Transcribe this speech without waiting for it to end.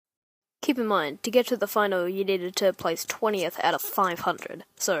keep in mind, to get to the final, you needed to place 20th out of 500.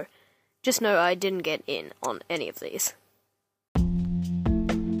 So, just know I didn't get in on any of these.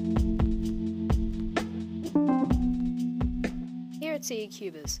 Here at CE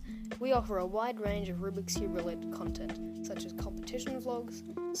Cubers, we offer a wide range of Rubik's Cube related content, such as competition vlogs,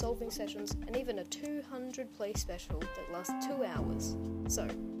 solving sessions, and even a 200 play special that lasts 2 hours. So,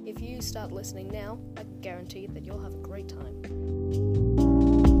 if you start listening now, I can guarantee that you'll have a great time.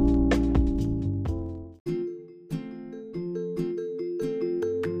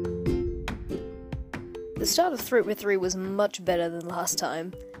 The start of 3x3 was much better than last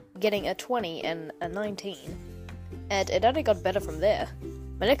time, getting a 20 and a 19. And it only got better from there.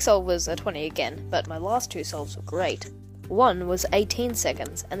 My next solve was a 20 again, but my last two solves were great. One was 18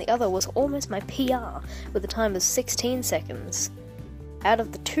 seconds, and the other was almost my PR, with a time of 16 seconds. Out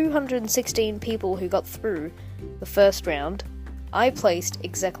of the 216 people who got through the first round, I placed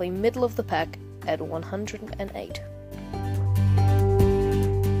exactly middle of the pack at 108.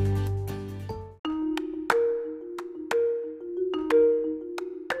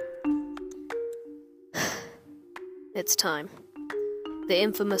 It's time. The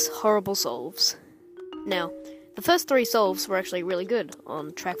infamous horrible solves. Now, the first 3 solves were actually really good,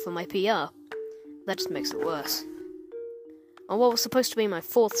 on track for my PR. That just makes it worse. On what was supposed to be my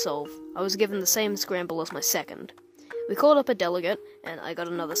 4th solve, I was given the same scramble as my 2nd. We called up a delegate, and I got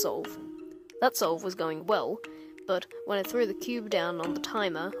another solve. That solve was going well, but when I threw the cube down on the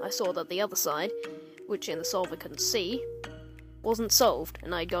timer, I saw that the other side, which in the solve I couldn't see, wasn't solved,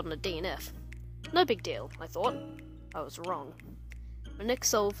 and I'd gotten a DNF. No big deal, I thought. I was wrong. My next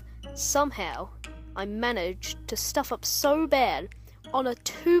solve, somehow, I managed to stuff up so bad on a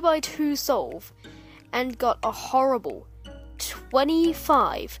 2x2 solve and got a horrible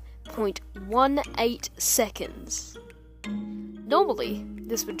 25.18 seconds. Normally,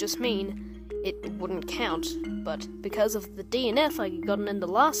 this would just mean it wouldn't count, but because of the DNF I had gotten in the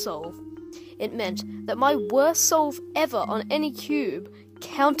last solve, it meant that my worst solve ever on any cube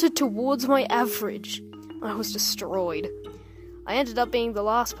counted towards my average. I was destroyed. I ended up being the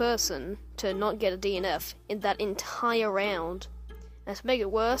last person to not get a DNF in that entire round. And to make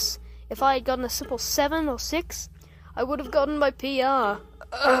it worse, if I had gotten a simple 7 or 6, I would have gotten my PR.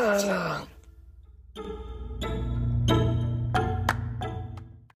 Ugh.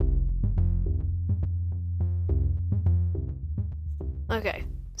 Okay,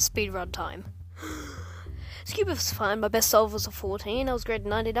 speedrun time. Cube was fine, my best solve was a 14, I was graded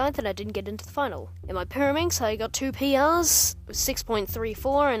 99th and I didn't get into the final. In my Pyraminx, I got 2 PRs,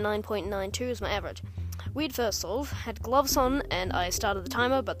 6.34 and 9.92 is my average. Weird first solve, had gloves on and I started the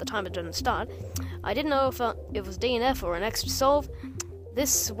timer, but the timer didn't start. I didn't know if it was DNF or an extra solve.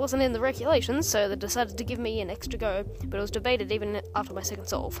 This wasn't in the regulations, so they decided to give me an extra go, but it was debated even after my second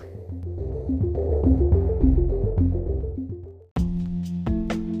solve.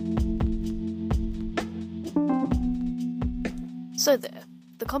 So there,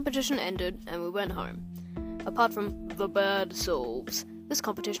 the competition ended and we went home. Apart from the bad solves, this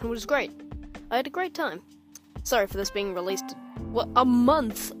competition was great. I had a great time. Sorry for this being released, a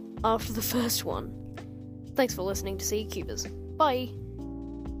month after the first one. Thanks for listening to CE Cubers. Bye!